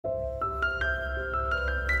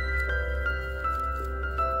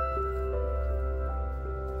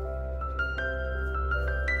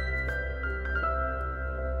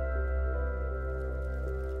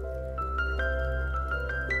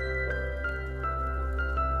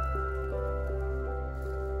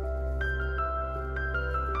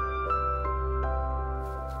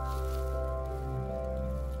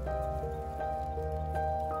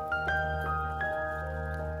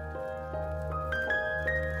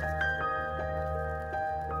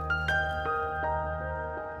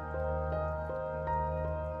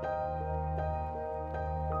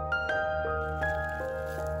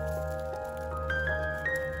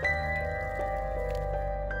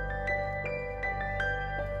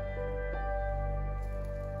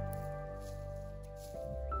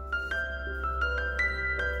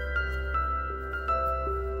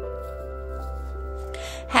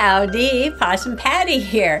Howdy, Possum Patty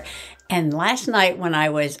here. And last night when I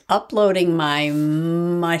was uploading my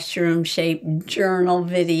mushroom-shaped journal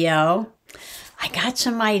video, I got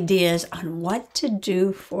some ideas on what to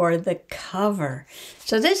do for the cover.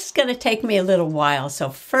 So this is going to take me a little while. So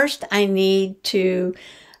first I need to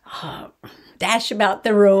dash about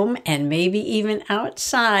the room and maybe even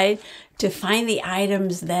outside to find the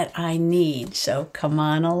items that I need. So come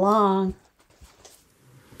on along.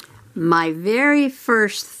 My very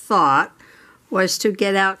first thought was to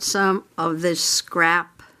get out some of this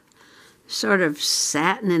scrap sort of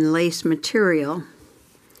satin and lace material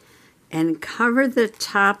and cover the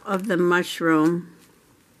top of the mushroom.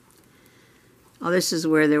 Oh, this is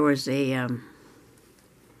where there was a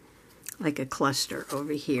like a cluster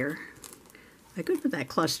over here. I could put that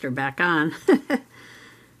cluster back on.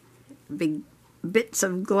 Big bits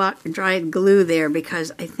of dried glue there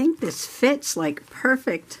because I think this fits like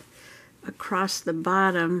perfect across the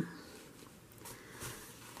bottom.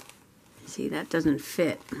 See, that doesn't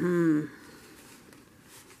fit.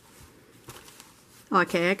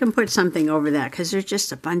 Okay, I can put something over that because there's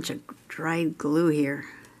just a bunch of dried glue here.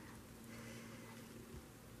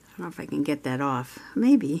 I don't know if I can get that off.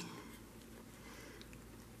 Maybe.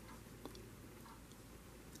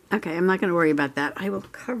 Okay, I'm not going to worry about that. I will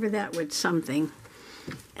cover that with something.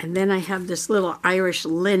 And then I have this little Irish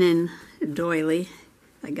linen doily.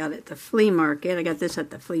 I got it at the flea market. I got this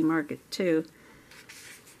at the flea market too.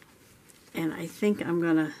 And I think I'm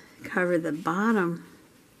going to cover the bottom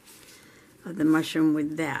of the mushroom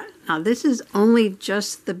with that. Now this is only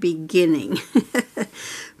just the beginning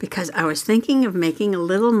because I was thinking of making a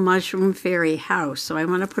little mushroom fairy house. So I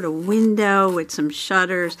want to put a window with some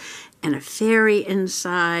shutters and a fairy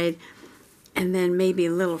inside and then maybe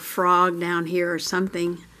a little frog down here or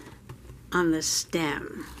something on the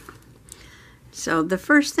stem. So the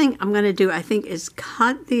first thing I'm going to do, I think, is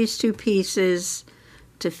cut these two pieces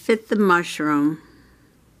to fit the mushroom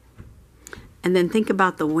and then think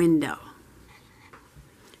about the window.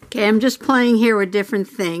 Okay, I'm just playing here with different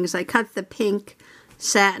things. I cut the pink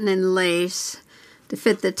satin and lace to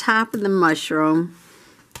fit the top of the mushroom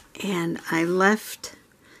and I left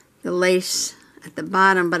the lace at the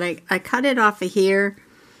bottom, but I cut it off of here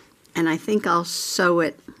and I think I'll sew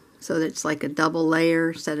it so that it's like a double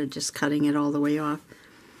layer instead of just cutting it all the way off.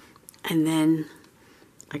 And then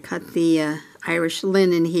I cut the Irish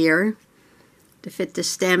linen here to fit the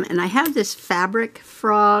stem. And I have this fabric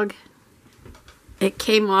frog. It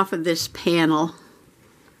came off of this panel.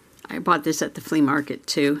 I bought this at the flea market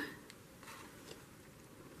too.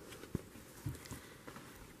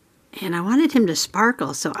 And I wanted him to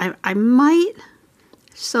sparkle, so I might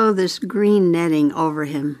sew this green netting over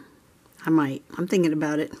him. I might. I'm thinking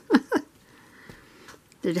about it.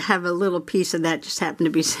 To have a little piece of that just happened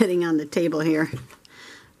to be sitting on the table here.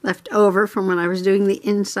 Left over from when I was doing the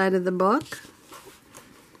inside of the book.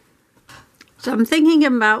 So I'm thinking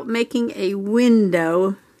about making a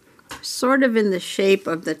window sort of in the shape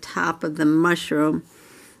of the top of the mushroom.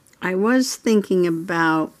 I was thinking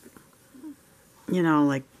about, you know,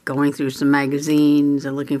 like going through some magazines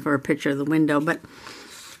and looking for a picture of the window, but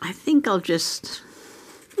I think I'll just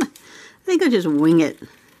wing it.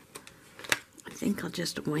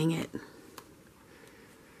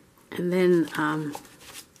 And then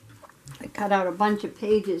I cut out a bunch of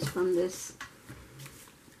pages from this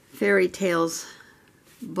fairy tales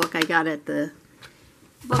book I got at the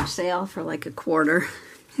book sale for like $1.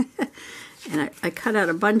 And I cut out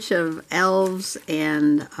a bunch of elves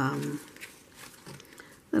and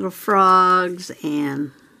little frogs,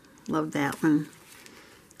 and love that one.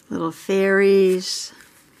 Little fairies.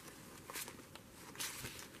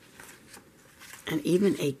 And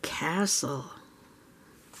even a castle.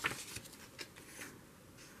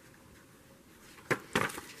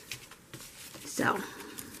 So,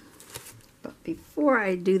 but before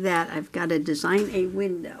I do that, I've got to design a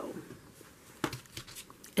window.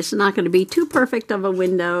 It's not going to be too perfect of a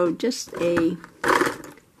window, just a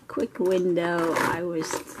quick window. I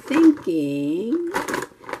was thinking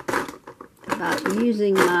about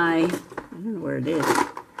using my, I don't know where it is.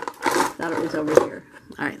 I thought it was over here.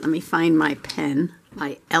 All right, let me find my pen,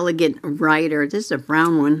 my Elegant Writer. This is a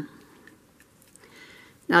brown one.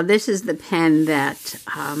 Now this is the pen that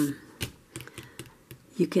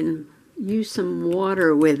you can use some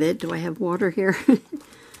water with it. Do I have water here? I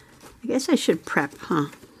guess I should prep, huh?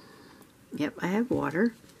 Yep, I have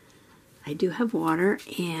water. I do have water,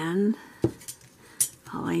 and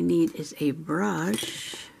all I need is a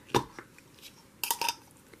brush.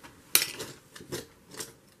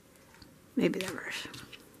 Maybe that brush.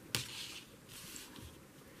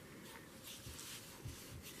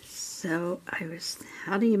 So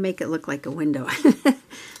how do you make it look like a window?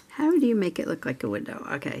 How do you make it look like a window?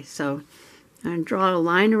 Okay, so I'm going to draw a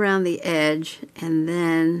line around the edge and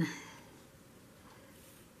then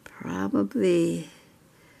probably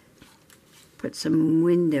put some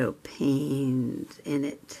window panes in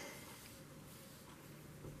it,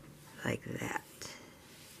 like that.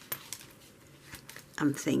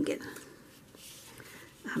 I'm thinking.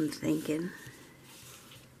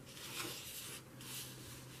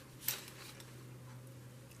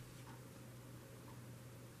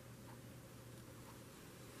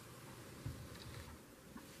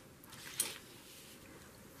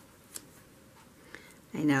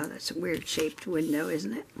 I know, that's a weird shaped window,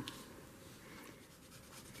 isn't it?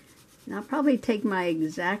 And I'll probably take my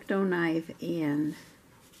X-Acto knife and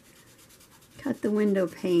cut the window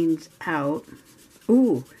panes out.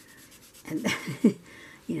 Ooh, and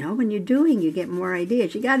you know, when you're doing, you get more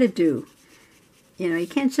ideas. You got to do. You know, you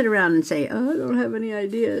can't sit around and say, oh, I don't have any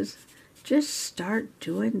ideas. Just start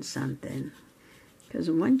doing something.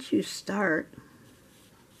 Because once you start,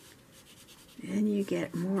 then you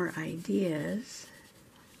get more ideas.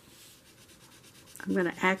 I'm going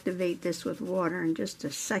to activate this with water in just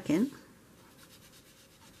a second.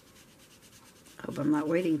 Hope I'm not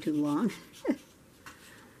waiting too long. All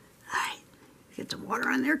right, get some water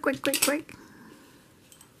on there, quick, quick, quick.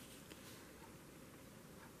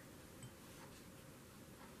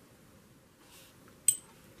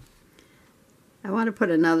 I want to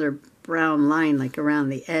put another brown line like around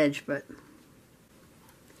the edge, but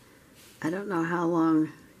I don't know how long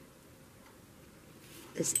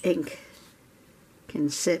this ink can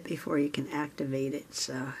sit before you can activate it,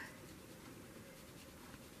 so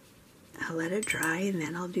I'll let it dry and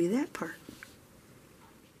then I'll do that part.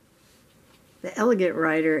 The Elegant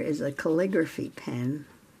Writer is a calligraphy pen,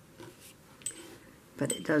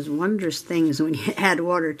 but it does wondrous things when you add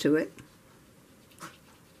water to it.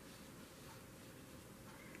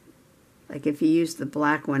 Like if you use the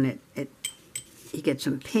black one, you get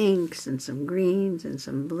some pinks and some greens and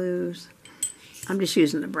some blues. I'm just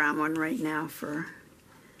using the brown one right now for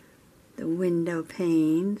the window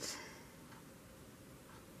panes.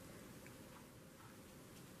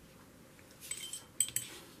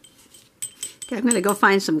 Okay, I'm going to go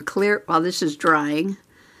find some clear, while this is drying,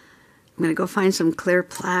 I'm going to go find some clear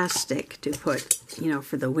plastic to put, you know,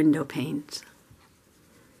 for the window panes.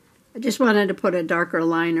 I just wanted to put a darker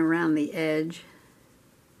line around the edge.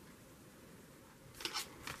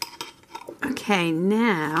 Okay,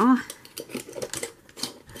 now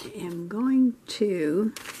I am going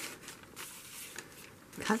to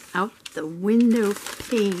cut out the window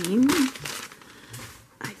pane.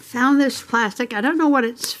 I found this plastic. I don't know what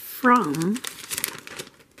it's from,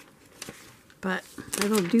 but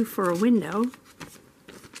it'll do for a window.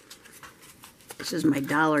 This is my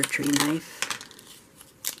Dollar Tree knife.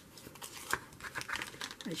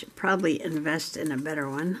 I should probably invest in a better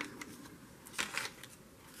one.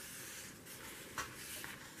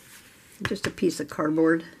 Just a piece of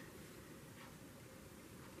cardboard.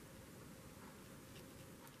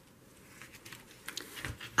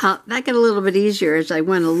 That got a little bit easier as I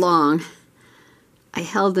went along. I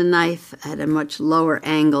held the knife at a much lower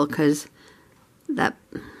angle because that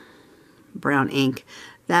brown ink,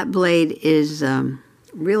 that blade is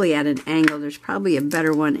really at an angle. There's probably a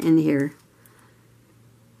better one in here.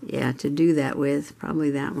 Yeah, to do that with, probably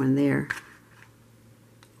that one there.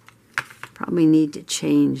 Probably need to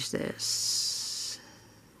change this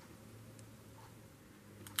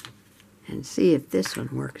and see if this one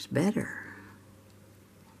works better.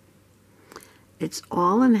 It's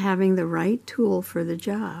all in having the right tool for the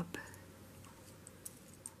job.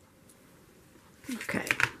 Okay,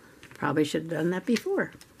 probably should have done that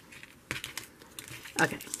before.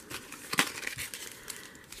 Okay.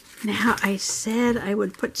 Now I said I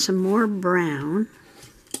would put some more brown.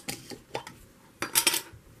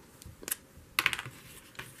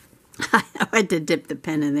 I had to dip the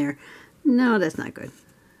pen in there. No, that's not good.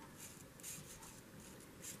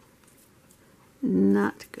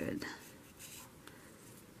 Not good.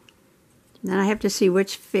 Then I have to see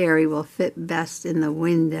which fairy will fit best in the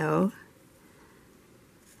window.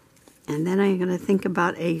 And then I'm going to think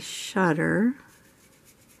about a shutter.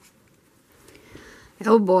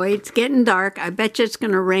 Oh boy, it's getting dark. I bet you it's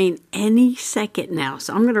going to rain any second now.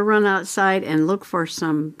 So I'm going to run outside and look for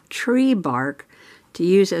some tree bark to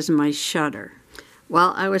use as my shutter.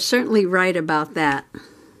 Well, I was certainly right about that.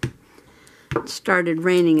 It started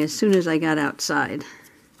raining as soon as I got outside.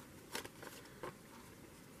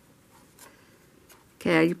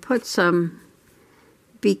 Okay, I put some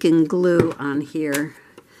beacon glue on here,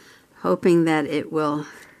 hoping that it will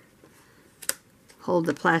hold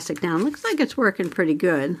the plastic down. Looks like it's working pretty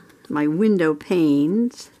good. My window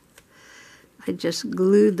panes. I just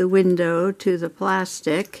glued the window to the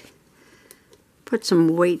plastic, put some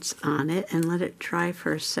weights on it, and let it dry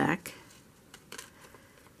for a sec.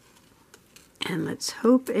 And let's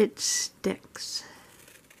hope it sticks.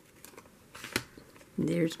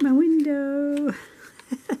 There's my window.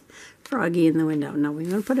 Froggy in the window. No, we're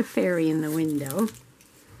going to put a fairy in the window.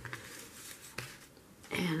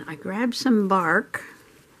 And I grabbed some bark,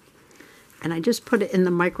 and I just put it in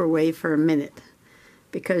the microwave for a minute,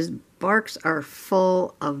 because barks are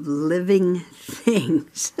full of living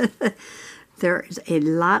things. There is a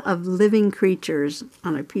lot of living creatures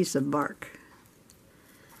on a piece of bark.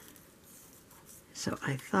 So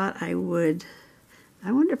I thought I would,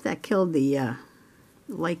 I wonder if that killed the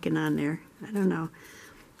lichen on there. I don't know.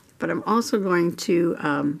 But I'm also going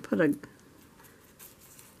to put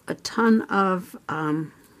a ton of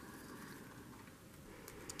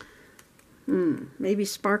maybe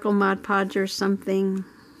sparkle Mod Podge or something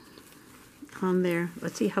on there.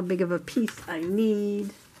 Let's see how big of a piece I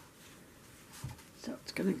need. So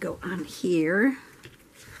it's going to go on here.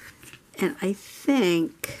 And I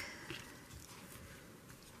think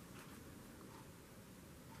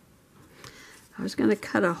I was going to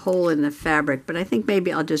cut a hole in the fabric, but I think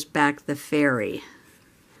maybe I'll just back the fairy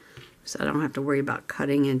so I don't have to worry about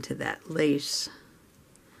cutting into that lace.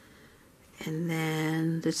 And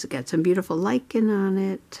then this has got some beautiful lichen on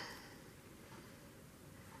it.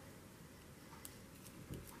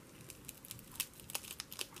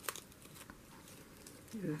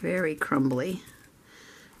 Very crumbly,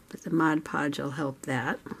 but the Mod Podge will help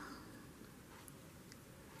that.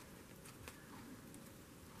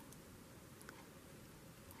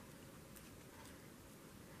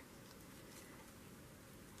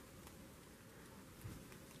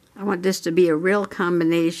 I want this to be a real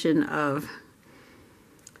combination of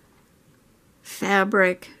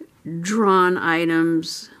fabric, drawn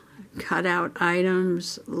items, cut out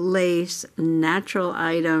items, lace, natural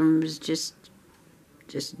items. Just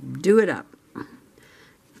do it up.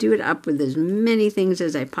 Do it up with as many things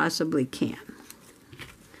as I possibly can.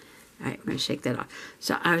 All right, I'm going to shake that off.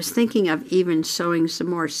 So I was thinking of even sewing some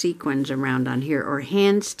more sequins around on here, or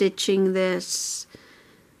hand stitching this,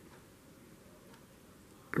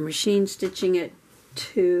 or machine stitching it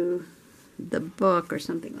to the book or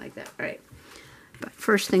something like that. All right, but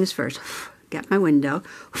first things first. Got my window.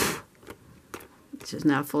 This is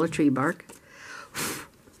now full of tree bark.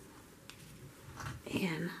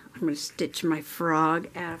 And I'm going to stitch my frog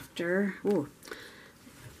after. Ooh,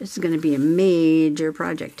 this is going to be a major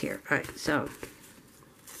project here. All right, so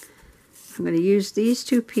I'm going to use these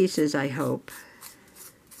two pieces, I hope,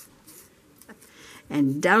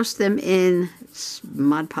 and douse them in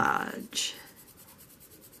Mod Podge.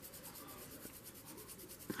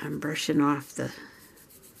 I'm brushing off the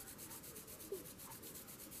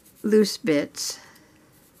loose bits.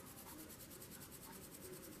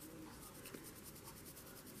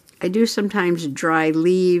 I do sometimes dry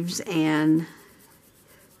leaves and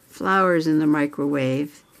flowers in the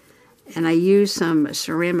microwave, and I use some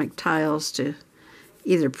ceramic tiles to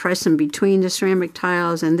either press them between the ceramic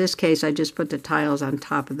tiles. In this case, I just put the tiles on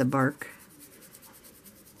top of the bark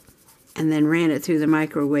and then ran it through the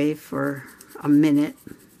microwave for a minute.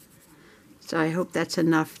 So I hope that's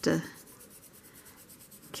enough to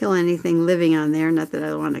kill anything living on there. Not that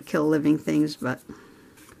I want to kill living things, but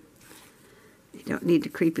you don't need the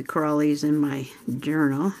creepy crawlies in my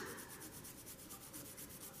journal.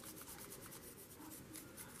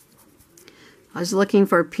 I was looking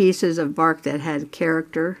for pieces of bark that had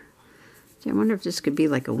character. Gee, I wonder if this could be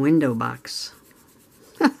like a window box.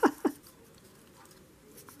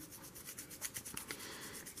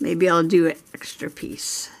 Maybe I'll do an extra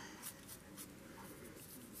piece.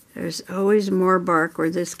 There's always more bark where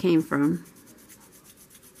this came from.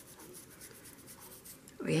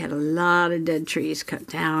 We had a lot of dead trees cut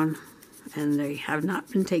down, and they have not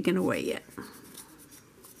been taken away yet.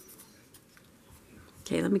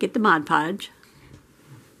 Okay, let me get the Mod Podge.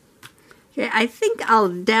 Okay, I think I'll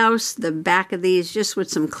douse the back of these just with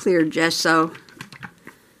some clear gesso,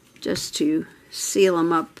 just to seal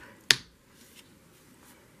them up.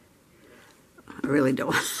 I really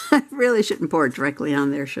don't. I really shouldn't pour it directly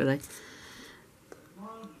on there, should I?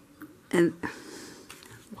 And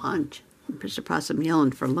lunch. Mr. Possum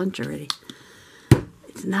yelling for lunch already.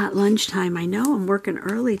 It's not lunchtime. I know I'm working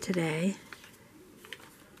early today.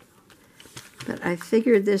 But I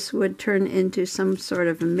figured this would turn into some sort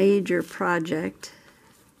of major project.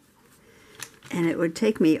 And it would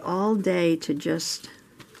take me all day to just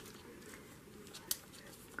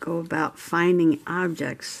go about finding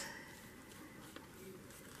objects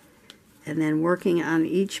and then working on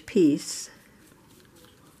each piece.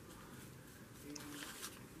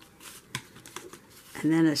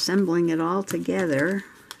 And then assembling it all together.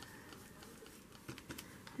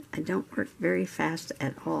 I don't work very fast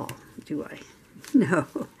at all, do I? No.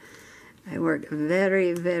 I work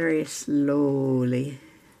very, very slowly.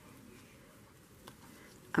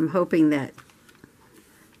 I'm hoping that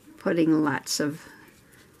putting lots of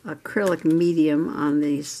acrylic medium on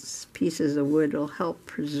these pieces of wood will help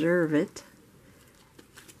preserve it.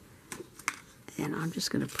 And I'm just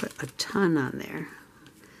going to put a ton on there.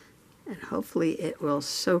 And hopefully it will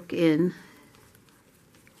soak in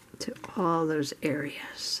to all those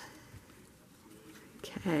areas.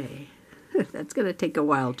 Okay. That's going to take a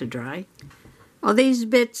while to dry. Well, these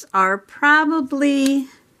bits are probably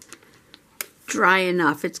dry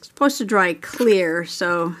enough. It's supposed to dry clear,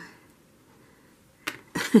 so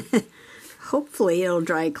hopefully it'll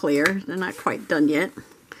dry clear. They're not quite done yet.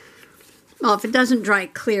 Well, if it doesn't dry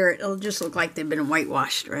clear, it'll just look like they've been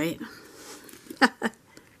whitewashed, right?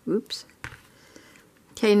 Oops.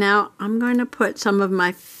 Okay, now I'm going to put some of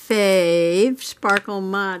my fave Sparkle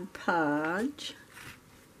Mod Podge.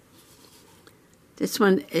 This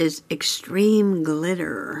one is Extreme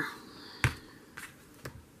Glitter.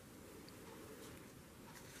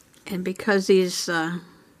 And because these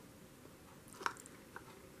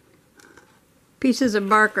pieces of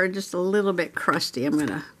bark are just a little bit crusty, I'm going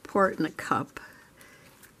to pour it in a cup.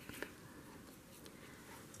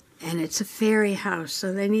 And it's a fairy house,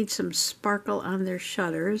 so they need some sparkle on their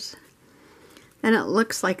shutters. And it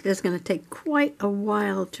looks like it's going to take quite a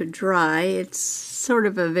while to dry. It's sort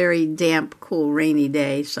of a very damp, cool, rainy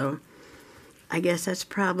day, so I guess that's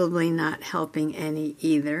probably not helping any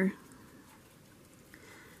either.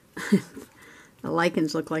 The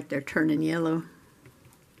lichens look like they're turning yellow.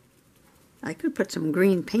 I could put some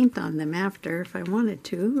green paint on them after if I wanted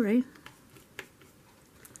to, right?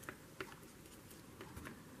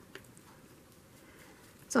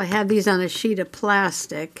 So I have these on a sheet of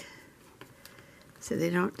plastic so they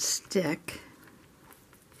don't stick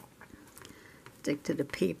to the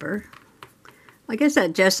paper. I guess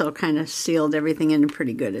that gesso kind of sealed everything in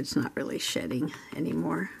pretty good. It's not really shedding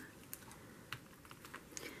anymore.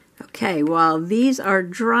 Okay, while these are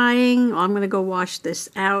drying, I'm going to go wash this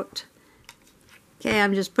out. Okay,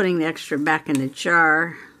 I'm just putting the extra back in the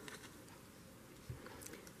jar.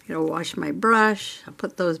 I'm going to wash my brush. I'll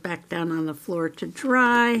put those back down on the floor to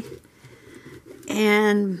dry.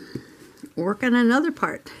 And work on another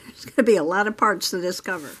part. There's going to be a lot of parts to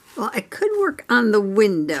discover. Well, I could work on the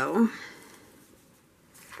window.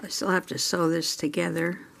 I still have to sew this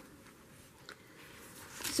together.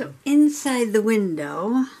 So inside the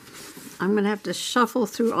window, I'm going to have to shuffle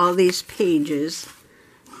through all these pages.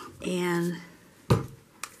 And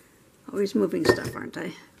always moving stuff, aren't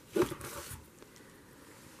I?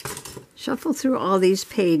 Shuffle through all these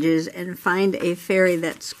pages and find a fairy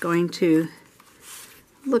that's going to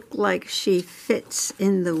look like she fits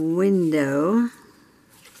in the window.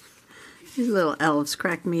 These little elves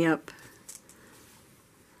crack me up.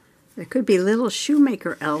 There could be little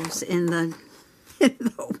shoemaker elves in the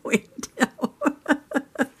window.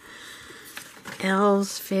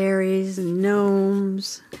 Elves, fairies,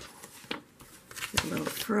 gnomes, a little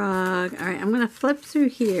frog. All right, I'm going to flip through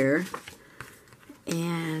here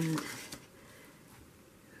and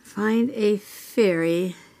find a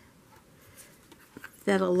fairy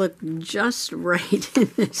that'll look just right in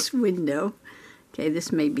this window. Okay,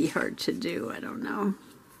 this may be hard to do. I don't know.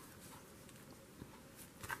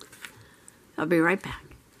 I'll be right back.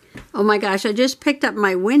 Oh my gosh, I just picked up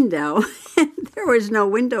my window and there was no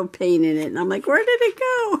window pane in it. And I'm like, where did it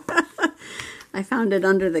go? I found it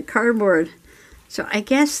under the cardboard. So I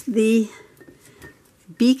guess the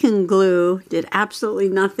beacon glue did absolutely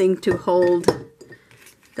nothing to hold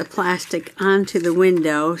the plastic onto the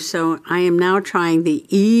window. So I am now trying the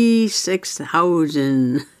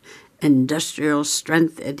E6000 industrial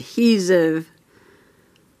strength adhesive.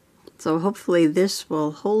 So hopefully this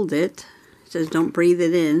will hold it. It says don't breathe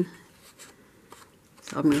it in.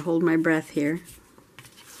 So I'm going to hold my breath here.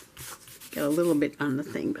 Got a little bit on the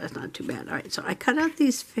thing, but that's not too bad. All right, so I cut out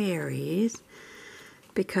these fairies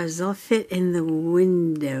because they'll fit in the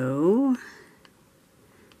window.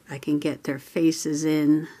 I can get their faces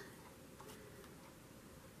in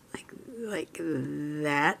like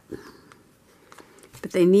that.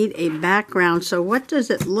 But they need a background. So what does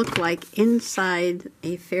it look like inside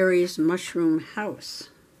a fairy's mushroom house?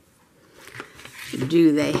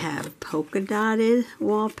 Do they have polka dotted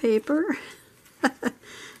wallpaper?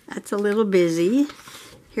 That's a little busy.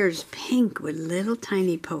 Here's pink with little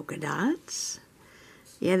tiny polka dots.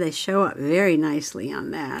 Yeah, they show up very nicely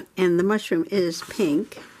on that. And the mushroom is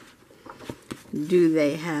pink. Do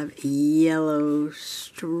they have yellow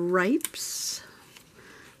stripes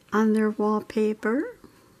on their wallpaper?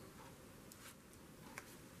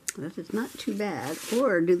 That is not too bad.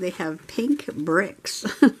 Or do they have pink bricks?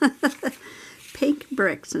 Pink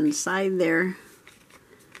bricks inside their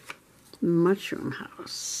mushroom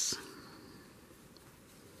house.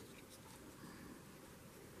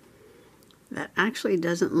 That actually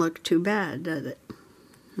doesn't look too bad, does it?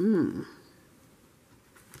 I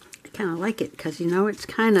kind of like it because, you know, it's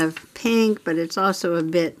kind of pink, but it's also a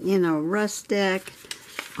bit, you know, rustic.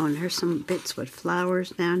 Oh, and there's some bits with flowers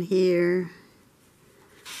down here.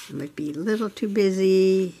 It might be a little too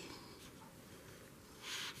busy.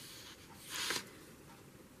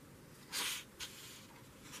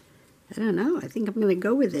 I don't know. I think I'm going to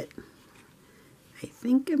go with it. I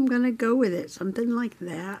think I'm going to go with it. Something like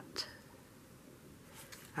that.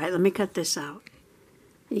 All right, let me cut this out.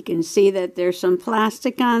 You can see that there's some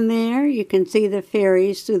plastic on there. You can see the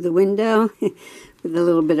fairies through the window with a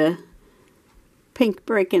little bit of pink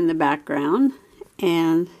brick in the background.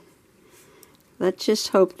 And let's just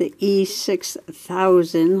hope the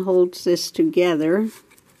E6000 holds this together.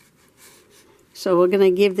 So we're going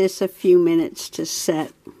to give this a few minutes to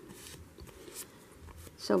set.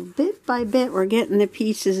 So bit by bit, we're getting the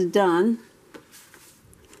pieces done.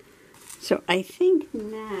 So I think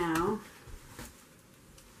now,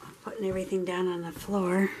 I'm putting everything down on the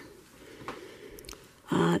floor.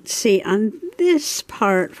 Let's see, on this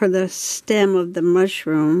part for the stem of the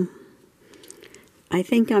mushroom, I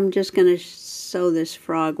think I'm just going to sew this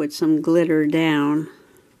frog with some glitter down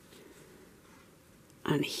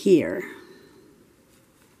on here.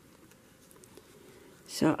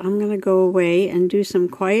 So I'm going to go away and do some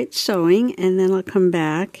quiet sewing, and then I'll come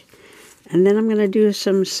back. And then I'm going to do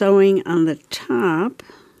some sewing on the top.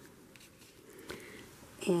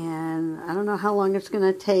 And I don't know how long it's going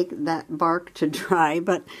to take that bark to dry,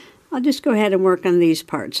 but I'll just go ahead and work on these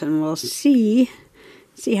parts, and we'll see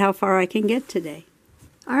how far I can get today.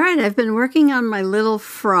 All right, I've been working on my little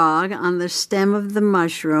frog on the stem of the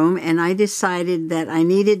mushroom, and I decided that I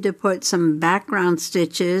needed to put some background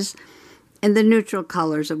stitches in the neutral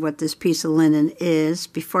colors of what this piece of linen is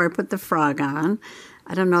before I put the frog on.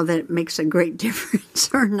 I don't know that it makes a great difference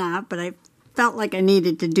or not, but I felt like I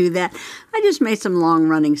needed to do that. I just made some long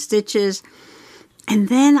running stitches, and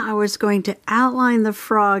then I was going to outline the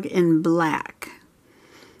frog in black.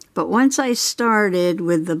 But once I started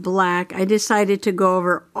with the black, I decided to go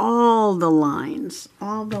over all the lines.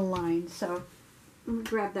 So let me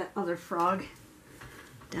grab that other frog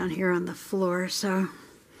down here on the floor. So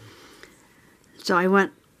I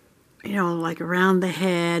went, you know, like around the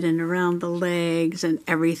head and around the legs and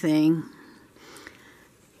everything.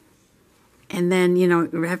 And then, you know,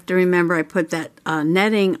 you have to remember I put that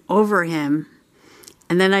netting over him.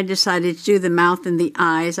 And then I decided to do the mouth and the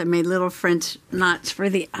eyes. I made little French knots for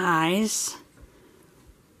the eyes.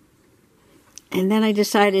 And then I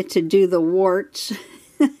decided to do the warts.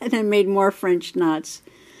 And I made more French knots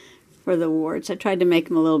for the warts. I tried to make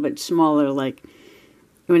them a little bit smaller, like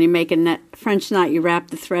when you make a French knot, you wrap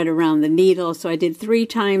the thread around the needle. So I did 3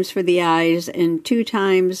 times for the eyes and 2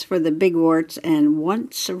 times for the big warts and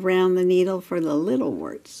once around the needle for the little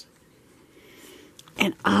warts.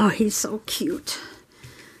 And oh, he's so cute.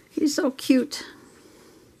 He's so cute.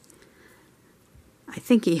 I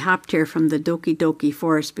think he hopped here from the Doki Doki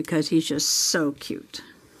forest because he's just so cute.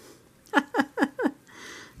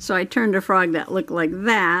 So I turned a frog that looked like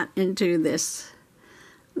that into this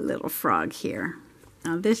little frog here.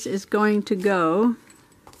 Now this is going to go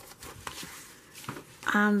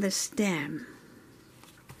on the stem.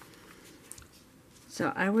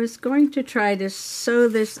 So I was going to try to sew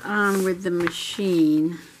this on with the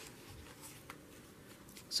machine.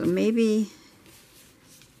 So maybe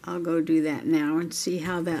I'll go do that now and see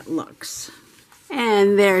how that looks.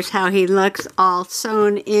 And there's how he looks, all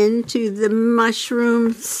sewn into the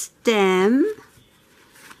mushroom stem.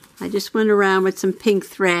 I just went around with some pink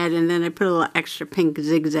thread, and then I put a little extra pink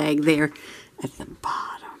zigzag there at the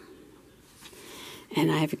bottom.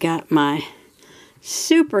 And I've got my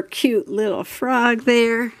super cute little frog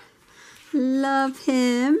there. Love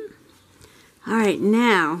him. All right,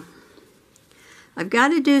 now I've got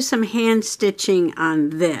to do some hand stitching on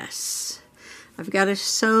this. I've got to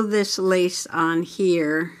sew this lace on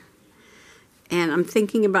here, and I'm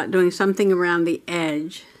thinking about doing something around the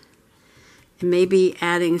edge and maybe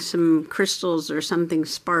adding some crystals or something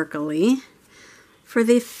sparkly for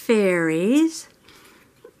the fairies.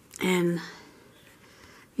 And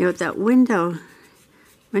you know, that window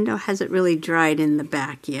hasn't really dried in the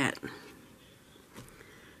back yet.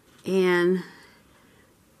 And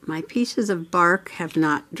my pieces of bark have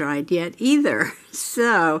not dried yet either.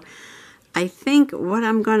 So I think what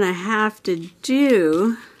I'm going to have to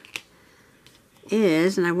do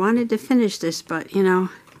is, and I wanted to finish this, but you know,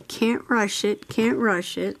 can't rush it, can't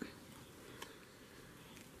rush it.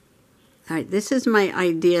 All right, this is my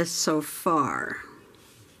idea so far.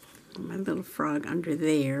 My little frog under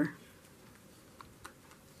there.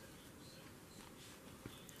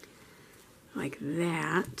 Like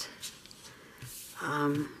that.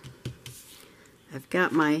 I've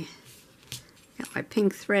got my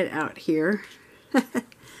pink thread out here.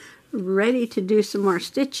 Ready to do some more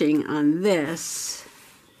stitching on this.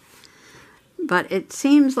 But it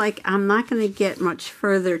seems like I'm not going to get much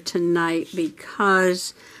further tonight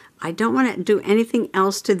because I don't want to do anything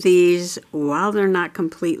else to these while they're not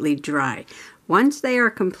completely dry. Once they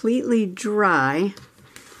are completely dry,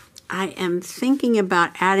 I am thinking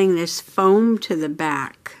about adding this foam to the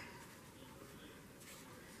back.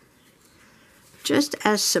 Just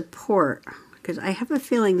as support, because I have a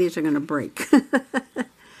feeling these are going to break.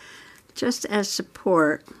 Just as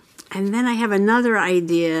support. And then I have another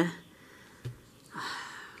idea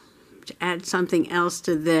to add something else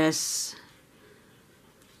to this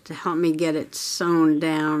to help me get it sewn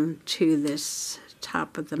down to this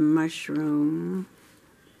top of the mushroom.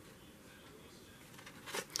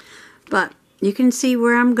 But you can see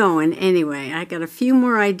where I'm going anyway. I got a few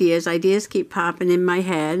more ideas. Ideas keep popping in my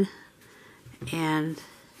head. And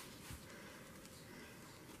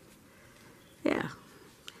yeah,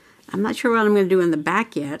 I'm not sure what I'm going to do in the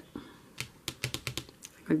back yet. I'm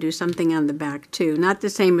going to do something on the back too. Not the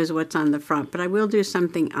same as what's on the front, but I will do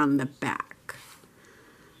something on the back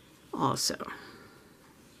also.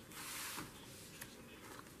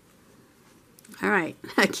 All right,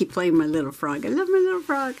 I keep playing my little frog. I love my little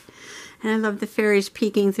frog. And I love the fairies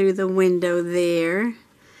peeking through the window there.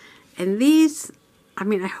 And these, I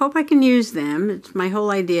mean, I hope I can use them. My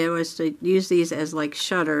whole idea was to use these as like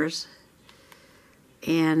shutters.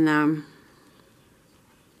 And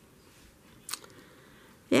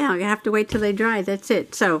yeah, I have to wait till they dry. That's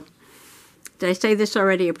it. So, did I say this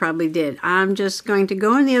already? I probably did. I'm just going to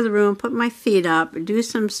go in the other room, put my feet up, do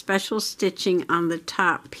some special stitching on the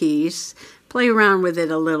top piece, play around with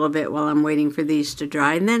it a little bit while I'm waiting for these to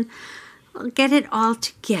dry, and then I'll get it all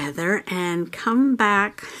together and come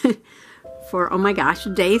back for, oh my gosh,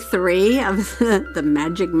 day 3 of the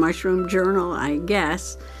Magic Mushroom Journal, I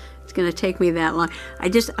guess. It's going to take me that long. I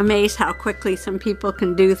just amazed how quickly some people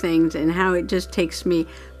can do things and how it just takes me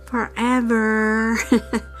forever.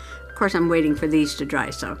 Of course, I'm waiting for these to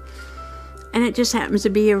dry, so. And it just happens to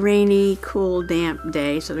be a rainy, cool, damp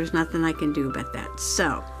day, so there's nothing I can do about that.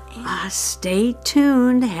 So, stay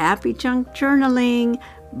tuned. Happy junk journaling.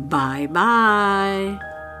 Bye-bye.